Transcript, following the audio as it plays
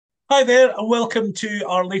Hi there, and welcome to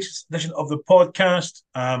our latest edition of the podcast.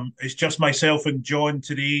 It's just myself and John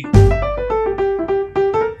today.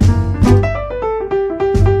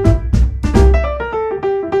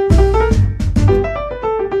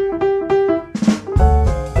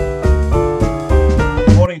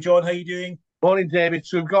 Morning, John. How you doing? Morning, David.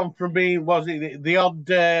 So we've gone from being, was it the odd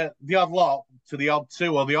lot to the odd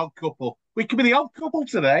two or the odd couple? We could be the odd couple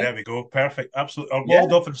today. There we go. Perfect. Absolutely. Or Yeah.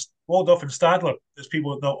 Waldorf and Stadler, as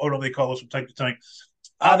people know, or they call us from time to time.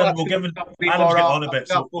 Adam, That's Adam's getting on a bit,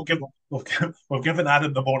 not so we've given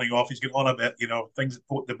Adam the morning off. He's getting on a bit. Things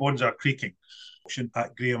the bones are creaking.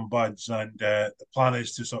 At Graham Buds, and the plan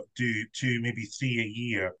is to sort of do two, maybe three a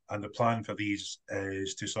year. And the plan for these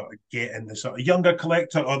is to sort of get in the sort of younger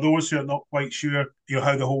collector or those who are not quite sure,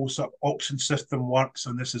 how the whole sort of auction system works.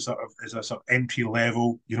 And this is a sort of entry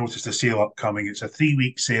level. You notice the sale upcoming. It's a 3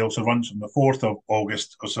 week sale, so it runs from the 4th of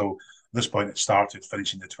August or so. At this point, it started,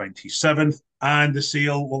 finishing the 27th. And the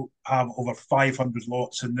sale will have over 500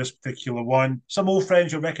 lots in this particular one. Some old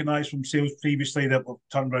friends you'll recognise from sales previously that will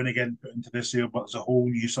turn around again and put into this sale, but there's a whole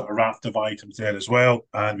new sort of raft of items there as well.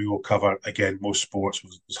 And we will cover, again, most sports.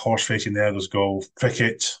 There's horse racing there, there's golf,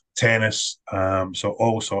 cricket, tennis, so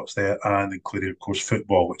all sorts there, and including, of course,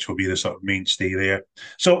 football, which will be the sort of mainstay there.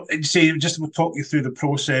 So, see, just to talk you through the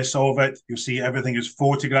process of it, you'll see everything is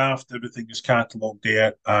photographed, everything is catalogued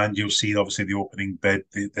there, and you'll see, obviously, the opening bid,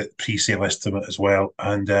 the pre-sale estimate as well,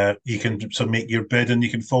 and you can sort of make your bid, and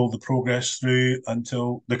you can follow the progress through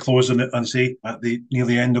until the closing it, and say at the near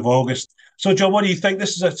the end of August. So, John, what do you think?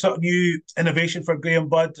 This is a sort of new innovation for Graham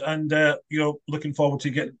Budd, and looking forward to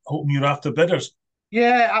getting hoping you're after bidders.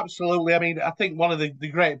 Yeah, absolutely. I mean, I think one of the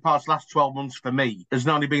great parts last 12 months for me has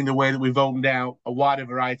not only been the way that we've opened out a wider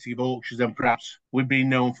variety of auctions than perhaps we've been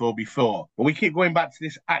known for before. But we keep going back to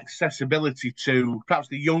this accessibility to perhaps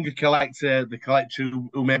the younger collector, the collector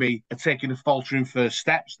who maybe are taking the faltering first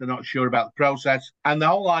steps, they're not sure about the process. And the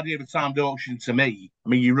whole idea of a timed auction to me, I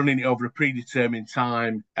mean, you're running it over a predetermined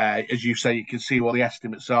time. As you say, you can see what the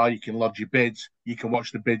estimates are, you can lodge your bids, you can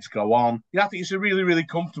watch the bids go on. I think it's a really, really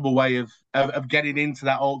comfortable way of getting into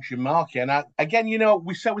that auction market. And again,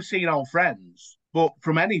 we say we're seeing old friends. But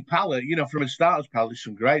from any palette, from a starter's palette, there's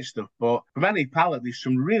some great stuff. But from any palette, there's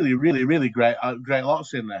some really, really, really great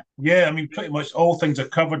lots in there. Yeah, I mean, pretty much all things are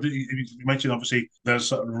covered. You mentioned, obviously, there's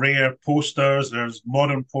sort of rare posters, there's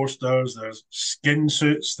modern posters, there's skin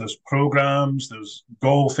suits, there's programs, there's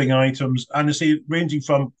golfing items, and I say ranging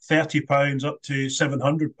from £30 up to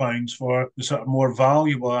 £700 for the sort of more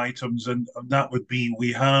valuable items. And that would be,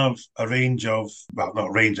 we have a range of, well, not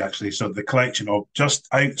a range actually, so the collection of just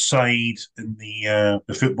outside in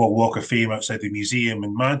the Football Walk of Fame outside the museum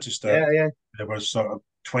in Manchester. Yeah. There was sort of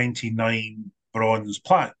 29 bronze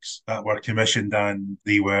plaques that were commissioned, and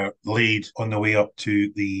they were laid on the way up to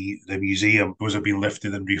the museum. Those have been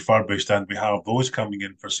lifted and refurbished, and we have those coming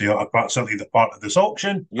in for sale. Certainly the part of this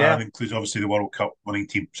auction, and includes obviously the World Cup winning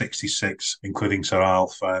team 66, including Sir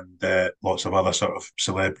Alf and lots of other sort of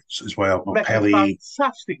celebrities as well. Pelé.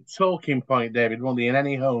 Fantastic talking point, David, won't they, in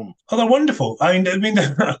any home? Oh, they're wonderful. I mean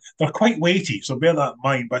they're quite weighty, so bear that in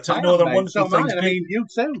mind. But they're wonderful things. I mean, you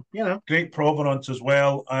too, Great provenance as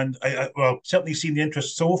well, and well, certainly seen the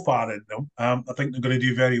interest so far in them. I think they're going to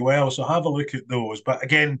do very well. So have a look at those. But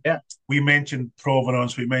again, we mentioned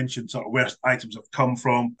provenance, we mentioned sort of where items have come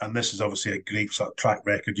from, and this is obviously a great sort of track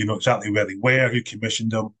record. You know exactly where they were, who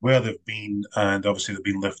commissioned them, where they've been, and obviously they've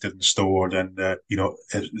been lifted and stored. And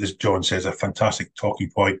as John says, a fantastic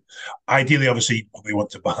talking point. Ideally, obviously, we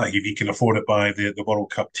want to buy, if you can afford it, buy the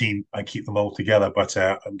World Cup team and keep them all together. But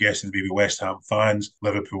I'm guessing maybe West Ham fans,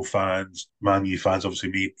 Liverpool fans, Man U fans,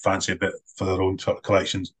 obviously may fancy a bit for their own sort of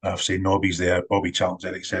collections. I've seen Nobby's there, Bobby Charlton's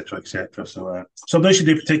there, etc., etc. So they should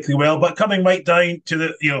do particularly well. But coming right down to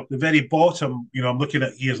the very bottom, I'm looking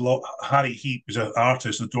at here's Harry Heap, who's an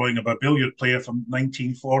artist, a drawing of a billiard player from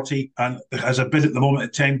 1940, and has a bid at the moment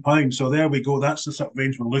at £10. So there we go. That's the sort of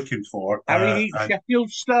range we're looking for. Harry Heap, Sheffield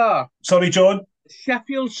Star. Sorry, John.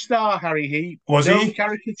 Sheffield Star, Harry Heap. Was he?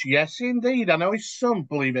 Caricature. Yes, indeed. I know his son,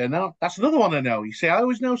 believe it or not. That's another one I know. You see, I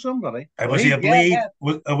always know somebody. Was he a blade?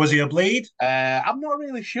 Yeah. Was he a blade? I'm not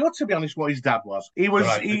really sure, to be honest, what his dad was. He was.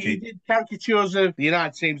 Right, he did caricatures of the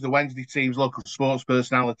United teams, the Wednesday teams, local sports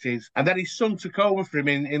personalities, and then his son took over for him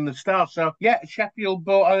in the Star. So, yeah, Sheffield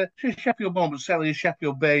born, but certainly a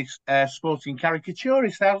Sheffield-based sporting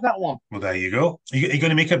caricaturist. How's that one? Well, there you go. Are you going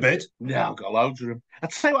to make a bid? No, I've got loads of them. I'll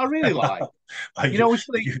tell you what I really like.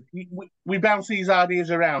 We bounce these ideas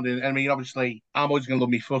around, and I mean, obviously, I'm always going to love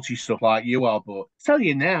me footy stuff like you are, but tell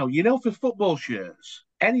you now, for football shirts,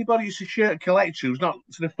 anybody who's a shirt collector who's not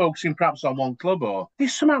sort of focusing perhaps on one club, or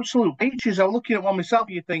there's some absolute peaches. I'm looking at one myself,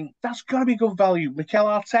 you think that's got to be good value. Mikel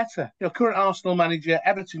Arteta, current Arsenal manager,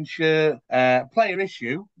 Everton shirt, player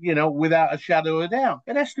issue, without a shadow of a doubt.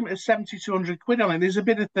 An estimate of 70 to 100 quid on it. There's a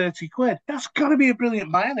bid of 30 quid. That's got to be a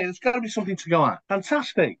brilliant buy, isn't it? There's got to be something to go at.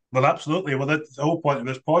 Fantastic. Well, absolutely. Well, the whole point of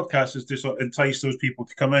this podcast is to sort of entice those people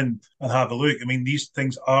to come in and have a look. I mean, these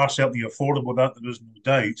things are certainly affordable, that there is no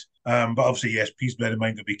doubt. But obviously, yes, please bear in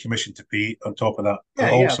mind there'll be commission to pay on top of that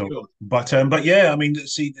also. But yeah, I mean,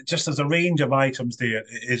 see, just there's a range of items there.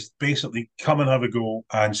 It is basically come and have a go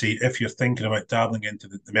and see if you're thinking about dabbling into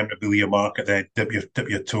the memorabilia market, then dip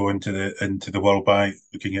your toe into the world by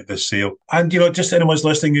looking at this sale. And just anyone's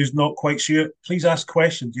listening who's not quite sure, please ask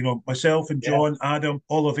questions. Myself and John, Adam,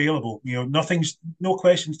 all available. No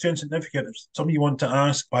questions too insignificant. If something you want to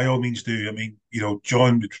ask, by all means do. I mean,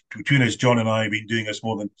 John, between us, John and I have been doing this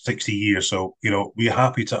more than 60 years. So, we're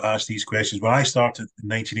happy to ask these questions. When I started in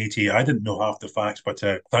 1988, I didn't know half the facts, but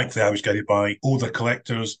thankfully I was guided by older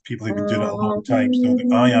collectors, people who've been doing it a long time. So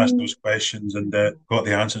I asked those questions and got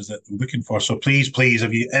the answers that we're looking for. So please,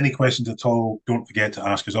 if you any questions at all, don't forget to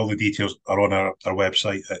ask us. All the details are on our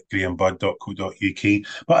website at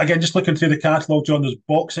grahambudd.co.uk. But again, just looking through the catalogue, John, there's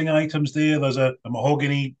boxing items there. There's a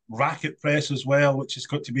mahogany racket press as well, which has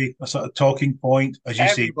got to be a sort of talking point. As you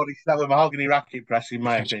say, everybody should have a mahogany racket press, in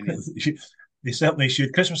my opinion. They certainly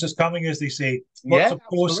should. Christmas is coming, as they say. Lots of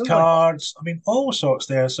postcards. I mean, all sorts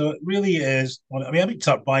there. So it really is. I mean, I might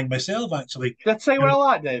start buying myself, actually. Should I tell you what I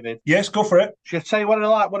like, David? Yes, go for it. Should I tell you what I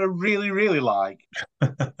like? What I really, really like?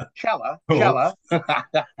 Chella.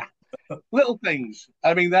 Little things.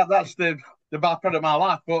 I mean, that's the byproduct of my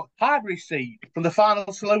life. But Highbury seat from the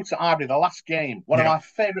final salute at Highbury, the last game, one of my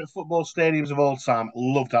favourite football stadiums of all time.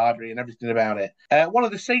 Loved Highbury and everything about it. One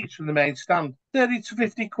of the seats from the main stand, 30 to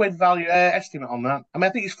 50 quid value estimate on that. I mean, I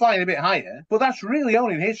think it's flying a bit higher, but that's really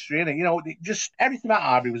only in history, isn't it? Just everything about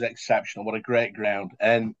Highbury was exceptional. What a great ground.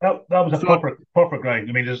 And that was a proper ground.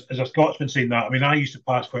 I mean, as a Scotsman saying that, I mean, I used to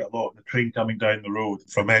pass quite a lot on the train coming down the road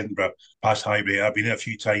from Edinburgh past Highbury. I've been there a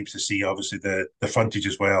few times to see, obviously, the frontage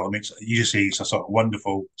as well. I mean, you just say it's a sort of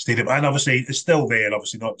wonderful stadium. And obviously, it's still there,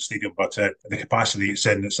 obviously not the stadium, but the capacity it's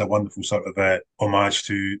in, it's a wonderful sort of homage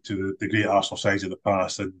to the great Arsenal sides of the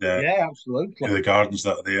past. And absolutely. The gardens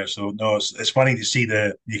that are there. So no, it's funny to see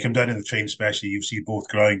you come down in the train, especially you see both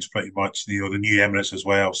grounds pretty much. The new Emirates as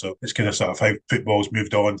well. So it's kind of sort of how football's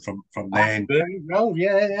moved on from then. Oh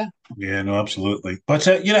yeah. Yeah, no, absolutely. But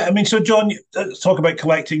I mean, so John, let's talk about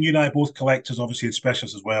collecting. You and I are both collectors, obviously, and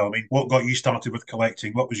specialists as well. I mean, what got you started with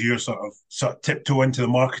collecting? What was your sort of tiptoe into the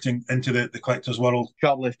marketing, into the collector's world?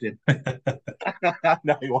 Shoplifting.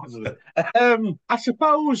 No, it wasn't. I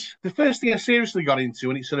suppose the first thing I seriously got into,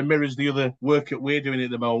 and it sort of mirrors the other work that we're doing at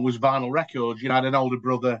the moment, was vinyl records. I had an older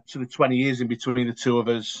brother, sort of 20 years in between the two of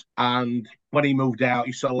us, and when he moved out,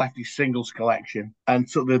 he sort of left his singles collection and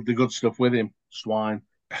took the good stuff with him. Swine.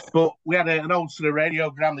 But we had an old sort of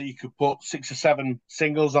radiogram that you could put 6 or 7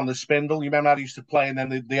 singles on the spindle. You remember how I used to play, and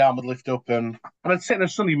then the arm would lift up, and I'd sit on a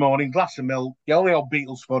Sunday morning, glass of milk, get all the old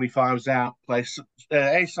Beatles 45s out, play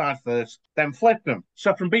A-side first, then flip them.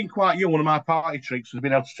 So from being quite young, one of my party tricks was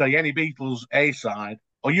being able to tell you any Beatles A-side,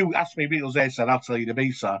 or you ask me Beatles A-side, I'll tell you the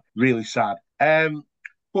B-side. Really sad.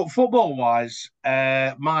 But football-wise,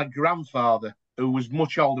 my grandfather, who was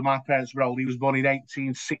much older, my parents were old. He was born in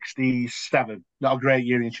 1867. Not a great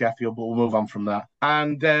year in Sheffield, but we'll move on from that.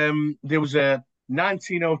 And there was a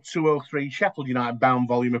 1902-03 Sheffield United bound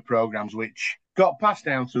volume of programmes, which got passed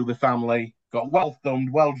down through the family, got well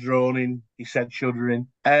thumbed, well drawn in, he said, shuddering.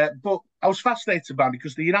 But I was fascinated by it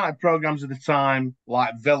because the United programmes at the time,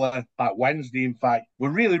 like Villa, like Wednesday, in fact, were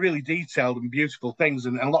really, really detailed and beautiful things,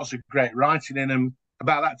 and lots of great writing in them.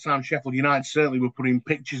 About that time, Sheffield United certainly were putting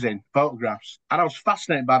pictures in, photographs. And I was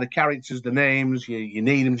fascinated by the characters, the names, your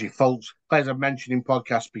Needhams, your Folks, players I've mentioned in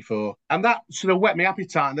podcasts before. And that sort of whet my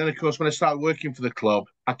appetite. And then, of course, when I started working for the club,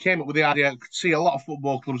 I came up with the idea I could see a lot of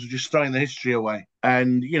football clubs were just throwing the history away.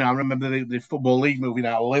 And, I remember the Football League moving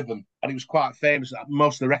out of Lytham, and it was quite famous that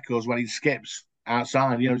most of the records went in skips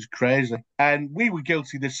outside, it was crazy. And we were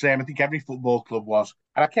guilty of the same. I think every football club was.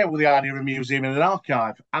 And I came up with the idea of a museum and an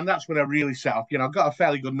archive. And that's when I really set off. I got a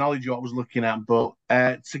fairly good knowledge of what I was looking at, but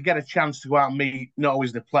to get a chance to go out and meet not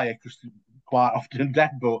always the player, because quite often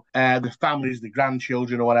dead, but the families, the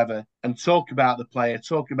grandchildren or whatever, and talk about the player,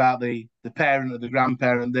 talk about the parent or the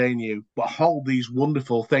grandparent they knew, but hold these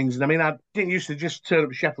wonderful things. And I mean, I didn't used to just turn up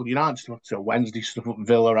at Sheffield United stuff to Wednesday stuff up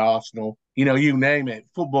Villa, Arsenal, you name it.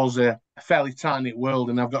 Football's a fairly tiny world,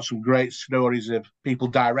 and I've got some great stories of people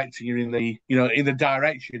directing you in the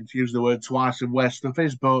direction, to use the word twice, of where stuff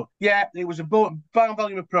is. But yeah, it was a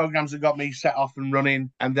volume of programs that got me set off and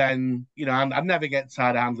running. And then, I'd never get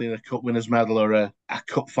tired of handling a cup winners medal or a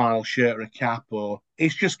cup final shirt or a cap, or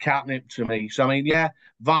it's just catnip to me. So I mean, yeah,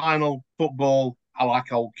 vinyl, football. I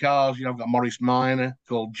like old cars. I've got Morris Minor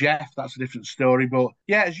called Jeff. That's a different story. But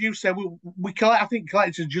yeah, as you said, we collect. I think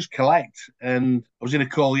collectors just collect. And I was in a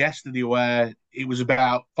call yesterday where it was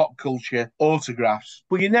about pop culture autographs.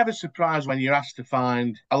 But you're never surprised when you're asked to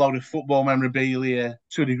find a load of football memorabilia,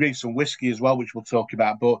 to a degree, some whiskey as well, which we'll talk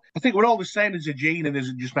about. But I think we're all the same as a gene, and it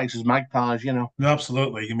just makes us magpies, No,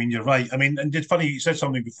 absolutely. I mean, you're right. I mean, and it's funny, you said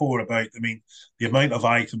something before about, I mean, the amount of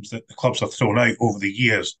items that the clubs have thrown out over the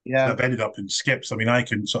years that have ended up in skips. I mean, I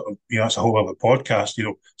can sort of, that's a whole other podcast,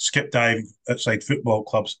 skip diving outside football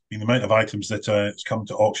clubs. I mean, the amount of items that it's come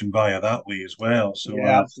to auction via that way as well. So,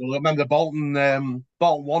 yeah, absolutely. I remember Bolton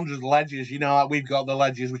Wanderers ledgers, like we've got the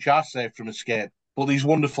ledgers, which I saved from Escape, but these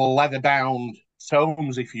wonderful leather-bound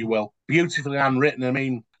tomes, if you will, beautifully handwritten. I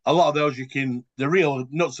mean, a lot of those the real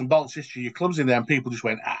nuts and bolts history of your clubs in there, and people just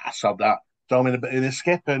went, sod that, throw them in a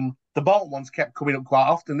skip. And the Bolton ones kept coming up quite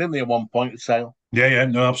often, didn't they, at one point at sale? Yeah,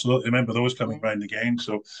 no, absolutely. I remember those coming round again.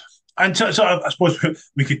 So, and so I suppose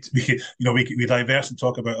we diverse and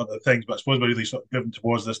talk about other things, but I suppose we're really sort of driven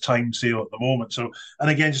towards this time sale at the moment. So, and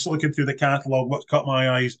again, just looking through the catalogue, what's caught my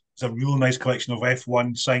eyes is a really nice collection of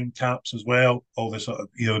F1 signed caps as well. All the sort of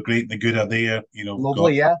great and the good are there.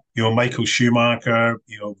 Lovely, yeah. Michael Schumacher.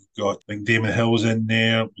 We've got, I think, Damon Hill's in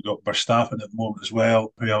there. We've got Verstappen at the moment as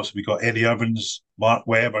well. Who else? We got Eddie Evans, Mark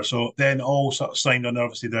Webber. So then all sort of signed on,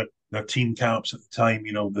 obviously their team caps at the time.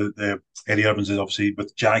 The Eddie Evans is obviously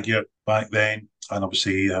with Jaguar back then, and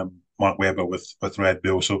obviously Mark Webber with Red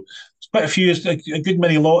Bull. So it's quite a few, a good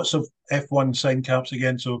many lots of F1 signed caps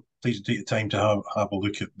again. So please take the time to have a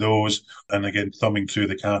look at those. And again, thumbing through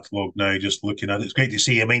the catalogue now, just looking at it. It's great to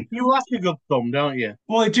see. I mean, you like a good thumb, don't you?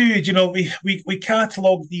 Well, I do. We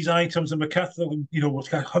catalogue these items, and we catalogue, we've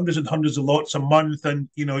got hundreds and hundreds of lots a month, and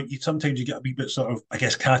sometimes you get a wee bit sort of, I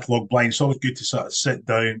guess, catalogue blind. It's always good to sort of sit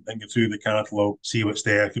down and go through the catalogue, see what's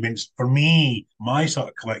there. I mean, for me, my sort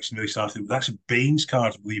of collection really started with actually Baines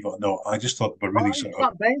cards. Believe it or not, I just thought they were really sort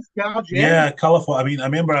of Baines cards, yeah, colourful. I mean, I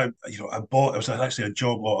remember I bought, it was actually a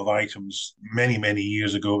job lot of items many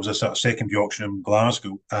years ago. It was a sort of secondary auction in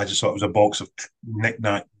Glasgow. I just thought it was a box of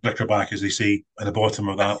knick-knack bric-a-brac, as they say, and the bottom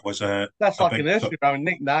of that was that's like a nursery rhyme,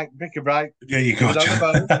 knick-knack bric-a-brac. There you go.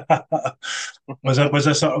 was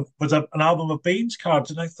an album of Baines cards,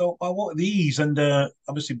 and I thought, well, what are these? And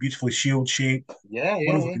obviously beautifully shield shaped,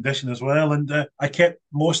 wonderful condition as well. And I kept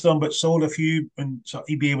most of them, but sold a few, and sort of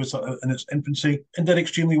eBay was in its infancy and did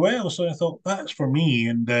extremely well. So I thought, that's for me.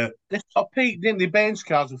 And this top peak, didn't the Baines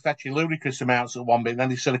cards were fetching ludicrous amounts at one bit, and then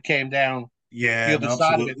they sort of came down. Yeah, the other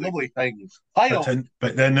side of it, lovely things.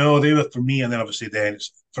 But then no, they were for me, and then obviously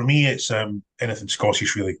for me it's anything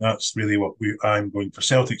Scottish really. That's really what I'm going for.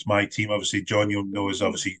 Celtic's my team. Obviously, John, you'll know, is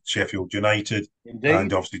obviously Sheffield United. Indeed.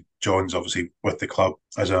 And obviously John's obviously with the club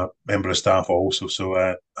as a member of staff also.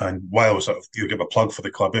 So and while you give a plug for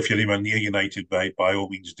the club, if you're even near United, by all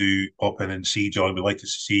means do pop in and see John. We'd like to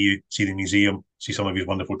see the museum, see some of his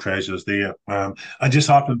wonderful treasures there. I just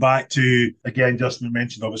harping back to, again, Justin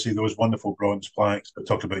mentioned obviously those wonderful bronze plaques, but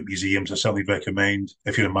talked about museums. I certainly recommend,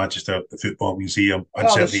 if you're in Manchester, the Football Museum. And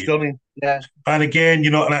certainly stunning. Yeah. And again,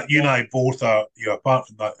 you and I both are, apart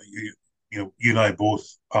from that, you and I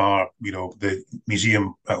both are, the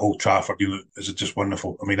museum at Old Trafford, is just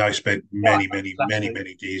wonderful. I mean, I spent many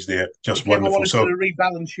days there. Just wonderful. So to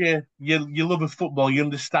rebalance your love of football, your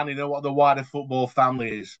understanding of what the wider football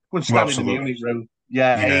family is. When standing in the unit room.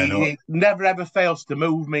 It never ever fails to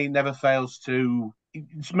move me, never fails to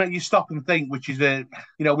make you stop and think, which is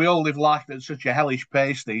we all live life at such a hellish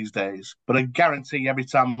pace these days. But I guarantee every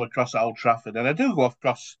time I cross at Old Trafford, and I do go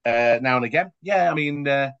across now and again, I mean,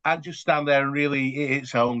 I just stand there and really it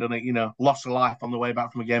hits home, doesn't it? Loss of life on the way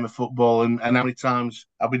back from a game of football, and how many times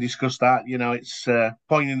have we discussed that? It's a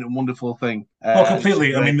poignant and wonderful thing.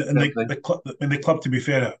 Completely. I mean, the club, to be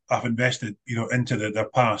fair, have invested, into their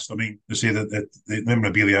past. I mean, to say that the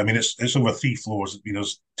memorabilia, I mean, it's over 3 floors.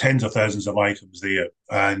 There's tens of thousands of items there,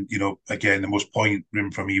 And, again, the most poignant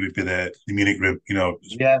room for me would be the Munich room.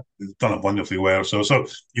 Yeah. It's done it wonderfully well. So,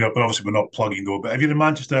 but obviously we're not plugging though. But if you're in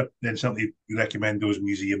Manchester, then certainly we recommend those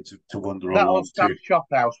museums to wander That along old to. Sam's Chop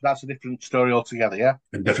House, that's a different story altogether, yeah?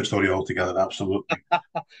 A different story altogether, absolutely.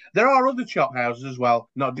 There are other chop houses as well,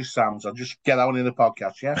 not just Sam's. I'll just get that one in the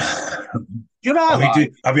podcast, yeah? Do you know what I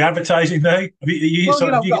like? Are we advertising now?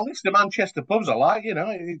 Well, I've got a list of Manchester pubs I like,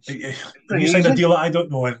 it's have you pretty signed a easy. deal that I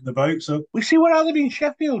don't know anything about? So We see where I live in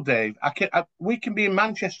Sheffield, Dave. We can be in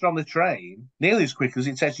Manchester on the train nearly as quick as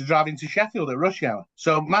it takes to drive into Sheffield at rush hour.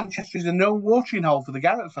 So Manchester is a known watering hole for the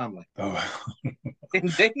Garrett family. oh.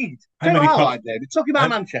 Indeed. How Tell you many what I pubs? like, David. Talking about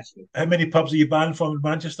Manchester. How many pubs are you banned from in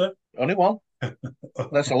Manchester? Only one.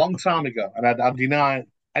 That's a long time ago, and I deny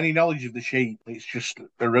any knowledge of the sheep. It's just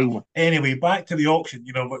a rumour. Anyway, back to the auction.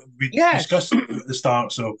 We Yes. discussed at the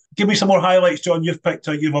start. So give me some more highlights, John. You've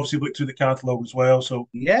obviously looked through the catalogue as well. So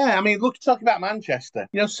Yeah, I mean, look, talk about Manchester.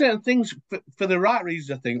 Certain things for the right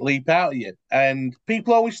reasons, I think, leap out at you. And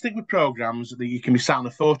people always stick with programmes that you can be sat on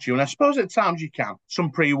a fortune. And I suppose at times you can.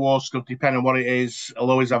 Some pre-war stuff, depending on what it is, will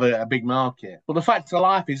always have a big market. But the fact of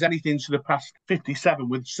life is anything to the past 57,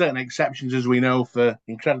 with certain exceptions, as we know, for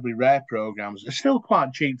incredibly rare programmes, are still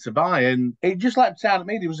quite cheap to buy. And it just leapt out at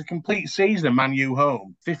me. There was a complete season of Man U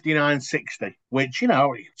home, 59.60, which,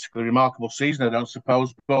 it's a remarkable season, I don't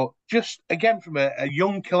suppose. But just, again, from a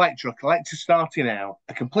young collector, a collector starting out,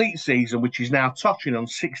 a complete season, which is now touching on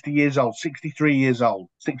 60 years old, 63 years old,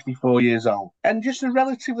 64 years old, and just a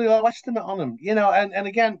relatively low estimate on them, and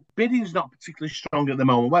again, bidding's not particularly strong at the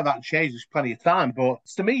moment. Well, that changes plenty of time, but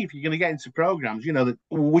to me, if you're going to get into programmes, that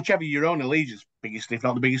whichever your own allegiance, biggest, if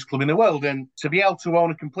not the biggest club in the world, and to be able to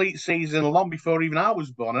own a complete season long before even I was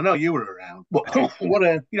born, I know you were around, but for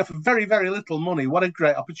very, very little money, what a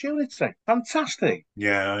great opportunity. Fantastic.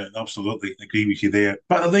 yeah, absolutely agree with you there.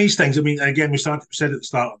 But these things, I mean, again, we said at the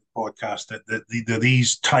start of the podcast that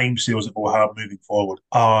these time sales that we'll have moving forward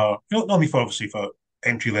are not only obviously for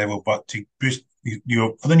entry level, but to boost,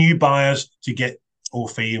 for the new buyers to get au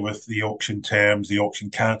fait with the auction terms, the auction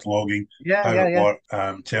cataloguing, how it works,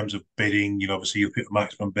 in terms of bidding. Obviously you put a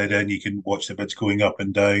maximum bid in, you can watch the bids going up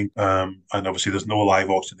and down, and obviously there's no live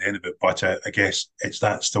auction at the end of it. But I guess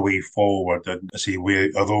that's the way forward. And I see,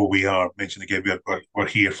 although we are mentioning again, we're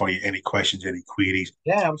here for you. Any questions, any queries?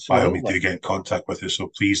 Yeah, absolutely. By all means, do get in contact with us. So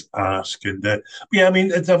please ask. And I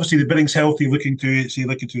mean, it's obviously the bidding's healthy. Looking through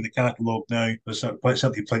the catalogue now, there's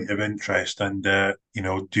certainly plenty of interest, and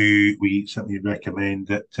do we certainly recommend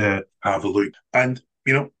that have a look, and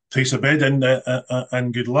place a bid,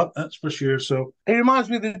 and good luck, that's for sure. So it reminds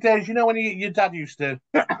me of the days, when your dad used to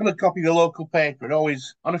have a copy of the local paper, and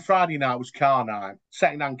always on a Friday night was car night,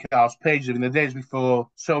 second-hand cars, pages of in the days before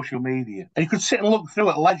social media, and you could sit and look through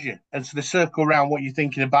at leisure and sort of circle around what you're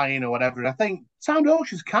thinking of buying or whatever. And I think sound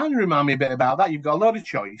auctions kind of remind me a bit about that. You've got a load of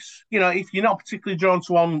choice. If you're not particularly drawn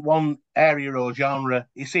to one area or genre,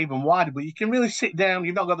 it's even wider, but you can really sit down.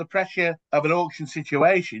 You've not got the pressure of an auction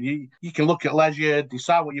situation. You can look at leisure,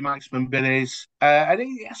 decide what your maximum bid is, and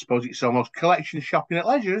I suppose it's almost collection shopping at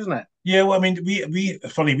leisure, isn't it? Yeah, well, I mean, we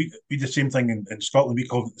did the same thing in Scotland. We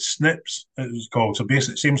called it the snips. It was called, so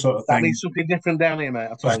basically same sort of thing. That means something different down here, mate.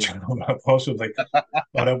 I'll tell you. Possibly,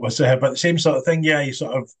 but it was, but the same sort of thing. Yeah, you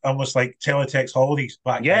sort of almost like teletext holidays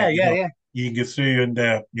back then. Yeah. You can go through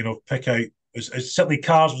and pick out. It's certainly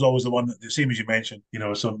cars was always the one that, the same as you mentioned.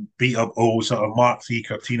 Some beat up old sort of Mark III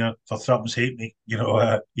Cortina for Thrums Halfpenny. You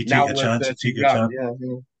take a chance. You take your chance.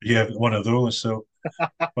 Yeah, one of those. So.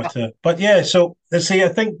 But yeah, so let's see. I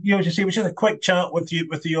think we just had a quick chat with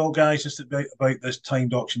you all guys just about this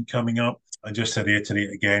timed auction coming up, and just to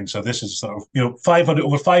reiterate again. So this is sort of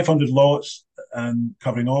 500 lots, and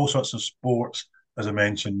covering all sorts of sports. As I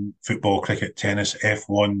mentioned, football, cricket, tennis,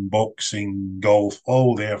 F1, boxing, golf,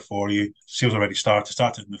 all there for you. Sales already started.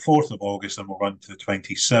 Started on the 4th of August and will run to the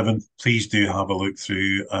 27th. Please do have a look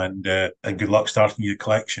through, and good luck starting your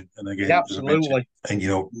collection. And again, yeah, absolutely. And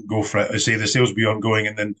go for it. I say the sales will be ongoing,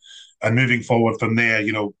 and moving forward from there,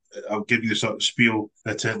 I'll give you the sort of spiel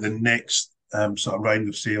that the next sort of round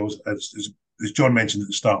of sales, as John mentioned at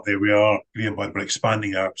the start, there we are. We're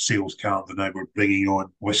expanding our sales calendar now. We're bringing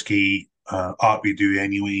on whiskey, art we do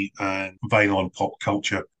anyway, and vinyl and pop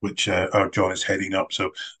culture, which our John is heading up.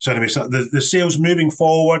 So anyway, so the sales moving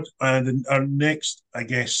forward, and our next, I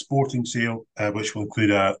guess, sporting sale, which will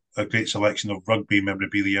include a great selection of rugby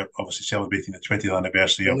memorabilia, obviously celebrating the 20th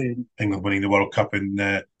anniversary of England winning the World Cup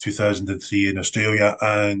in 2003 in Australia,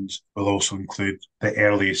 and will also include the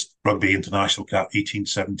earliest rugby international cap,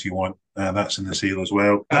 1871. That's in the sale as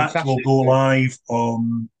well. Fantastic. That will go live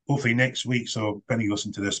on hopefully next week. So when you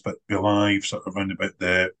listen to this, but be live sort of around about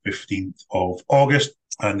the 15th of August.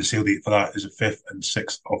 and the sale date for that is the 5th and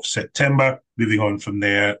 6th of September. Moving on from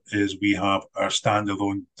there is we have our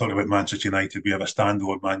standalone, talking about Manchester United, we have a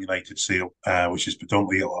standalone Man United sale, which is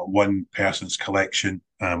predominantly a one person's collection.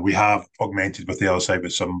 We have augmented with the other side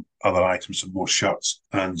with some other items, some more shirts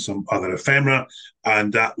and some other ephemera.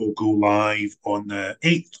 And that will go live on the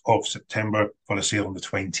 8th of September for a sale on the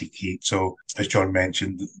 28th. So, as John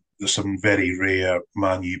mentioned, there's some very rare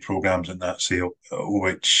Man U programs in that sale,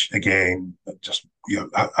 which again, just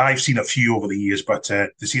I've seen a few over the years, but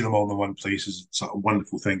to see them all in one place is a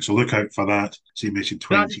wonderful thing. So look out for that. So you mentioned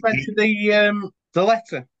 28. Can I just mention the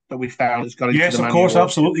letter that we found that's got into yes, the of Man course, United?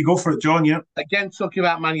 Absolutely. Go for it, John. Yeah. Again, talking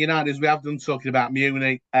about Man United, as we have done talking about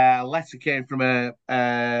Munich, a letter came from a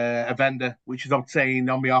vendor, which is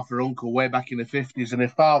obtained on behalf of her uncle way back in the 50s. And her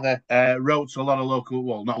father wrote to a lot of local,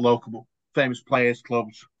 well, not local, but famous players'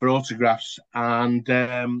 clubs for autographs, and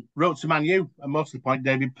wrote to Man U, and most of the point,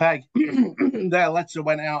 David Pegg. Their letter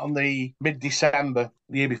went out on the mid-December,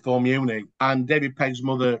 the year before Munich, and David Pegg's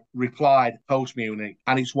mother replied post-Munich,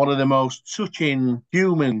 and it's one of the most touching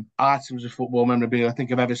human items of football memorabilia I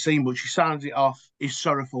think I've ever seen, but she signs it off, his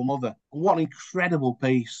sorrowful mother. What an incredible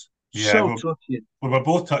piece. Yeah, so touching. We were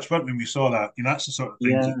both touched, weren't we, when we saw that? That's the sort of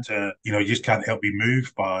things that, you just can't help be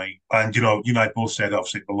moved by. And, you and I both said,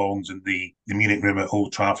 obviously, it belongs in the Munich room at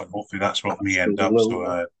Old Trafford. Hopefully that's what may end up. So,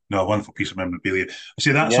 a wonderful piece of memorabilia. I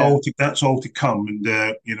say that's all to come,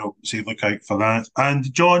 and, say look out for that.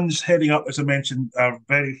 And John's heading up, as I mentioned, our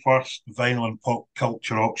very first vinyl and pop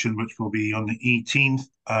culture auction, which will be on the 18th.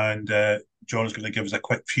 And John's going to give us a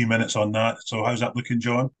quick few minutes on that. So how's that looking,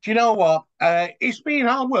 John? Do you know what? It's been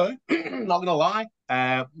hard work, not going to lie.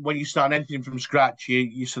 When you start anything from scratch,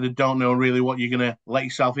 you sort of don't know really what you're going to let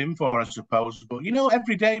yourself in for, I suppose. But,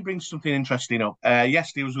 every day brings something interesting up.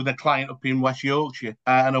 Yesterday was with a client up in West Yorkshire,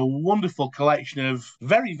 and a wonderful collection of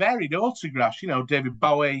very varied autographs. David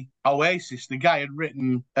Bowie, Oasis, the guy had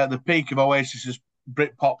written at the peak of Oasis's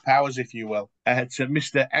Britpop powers, if you will, to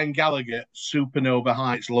Mr. N. Gallagher, Supernova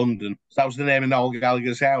Heights, London. So that was the name of Noel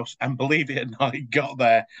Gallagher's house. And believe it or not, it got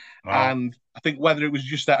there. Oh. And I think whether it was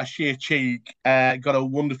just out of sheer cheek, got a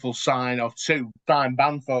wonderful sign of two signed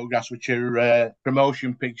band photographs, which are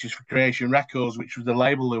promotion pictures for Creation Records, which was the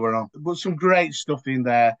label they were on. But some great stuff in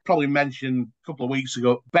there. Probably mentioned a couple of weeks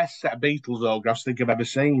ago, best set of Beatles autographs I think I've ever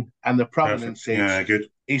seen. And the provenance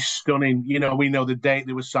is stunning. We know the date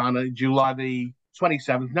they were signed on July the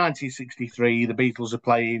 27th, 1963, the Beatles are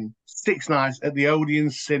playing 6 nights at the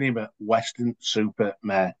Odeon Cinema, Western Super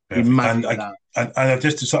Mare. Imagine that. And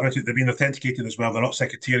just to sort of, they've been authenticated as well. They're not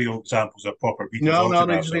secretarial examples of proper Beatles autographs.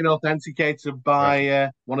 No, they've been authenticated by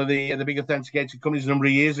one of the big authenticated companies a number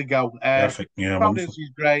of years ago. Perfect. Yeah, provenance is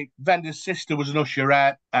great. Vendor's sister was an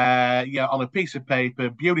usherette. On a piece of paper,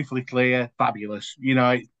 beautifully clear, fabulous.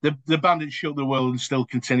 The band that shook the world and still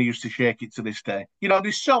continues to shake it to this day.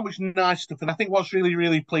 There's so much nice stuff, and I think what's really,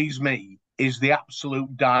 really pleased me is the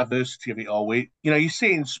absolute diversity of it all. You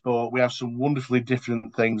see in sport, we have some wonderfully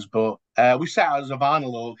different things, but we set out as a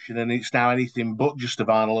vinyl auction, and it's now anything but just a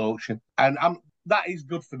vinyl auction. And that is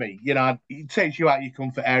good for me. It takes you out your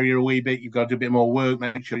comfort area a wee bit. You've got to do a bit more work,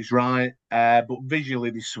 make sure it's right. But visually,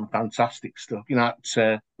 there's some fantastic stuff.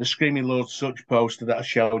 The Screaming Lord Sutch poster that I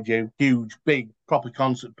showed you, huge, big, proper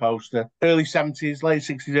concert poster. Early 70s, late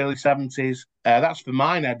 60s, early 70s. That's for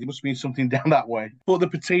mine, Ed. It must have been something down that way. But the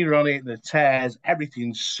patina on it, the tears,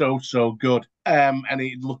 everything's so good. And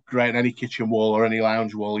it looked great on any kitchen wall or any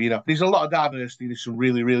lounge wall. There's a lot of diversity. There's some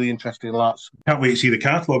really, really interesting lots. Can't wait to see the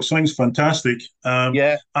catalogue. Sounds fantastic.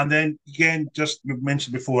 And then, again, just we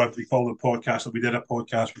mentioned before, after we followed the podcast, that we did a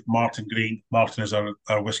podcast with Martin Green. Martin is our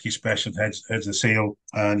whiskey specialist, heads the sale,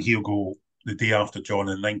 and he'll go the day after John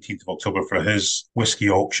on the 19th of October for his whiskey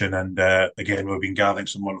auction. And again, we've been gathering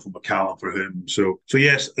some wonderful Macallan for him. So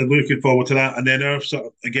yes, looking forward to that. And then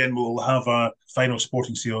we'll have a final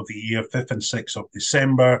sporting sale of the year, 5th and 6th of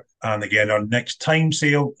December. And again, our next time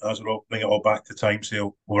sale, as we'll bring it all back to time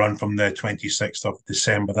sale, will run from the 26th of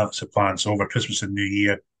December. That's the plan. So over Christmas and New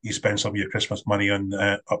Year, you spend some of your Christmas money on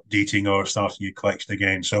updating or starting your collection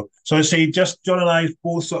again. So I say, just John and I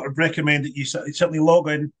both sort of recommend that you certainly log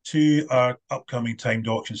in to our upcoming timed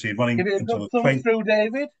auction sale running until the 20th. Give it a good thumb through,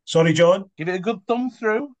 David. Sorry, John? Give it a good thumb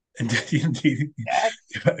through. Indeed. Yes.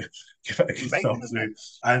 Give it a good thumb through.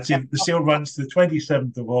 And see, the sale runs to the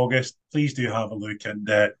 27th of August. Please do have a look. And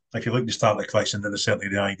if you're looking to start the collection, then it's certainly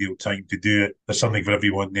the ideal time to do it. There's something for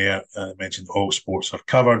everyone there. I mentioned all sports are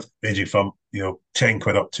covered, ranging from 10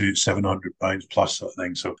 quid up to £700 plus sort of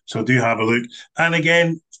thing. So do have a look. And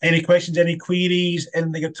again, any questions, any queries,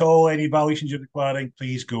 anything at all, any valuations you're requiring,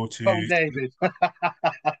 please go to David.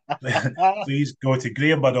 please go to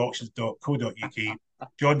grahambuddauctions.co.uk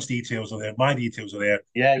John's details are there. My details are there.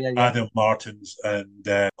 Yeah, yeah, yeah. Adam Martin's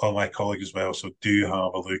and all my colleagues as well. So do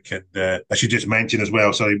have a look. And I should just mention as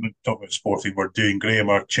well, sorry, talking about sporting, we're doing, Graham,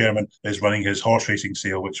 our chairman, is running his horse racing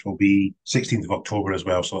sale, which will be 16th of October as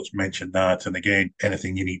well. So let's mention that. And again,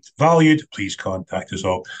 anything you need valued, please contact us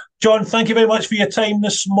all. John, thank you very much for your time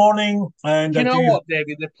this morning. And Do you I know do. what,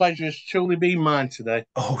 David? The pleasure has truly been mine today.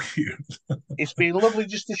 Oh, you. It's been lovely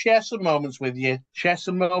just to share some moments with you, share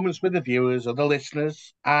some moments with the viewers or the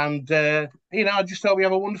listeners. And, I just hope you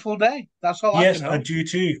have a wonderful day. That's all I Yes, can I hope. do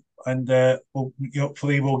too. And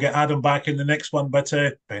hopefully we'll get Adam back in the next one, but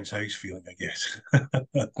depends how he's feeling, I guess.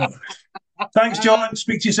 Thanks, John.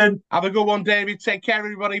 Speak to you soon. Have a good one, David. Take care,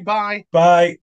 everybody. Bye. Bye.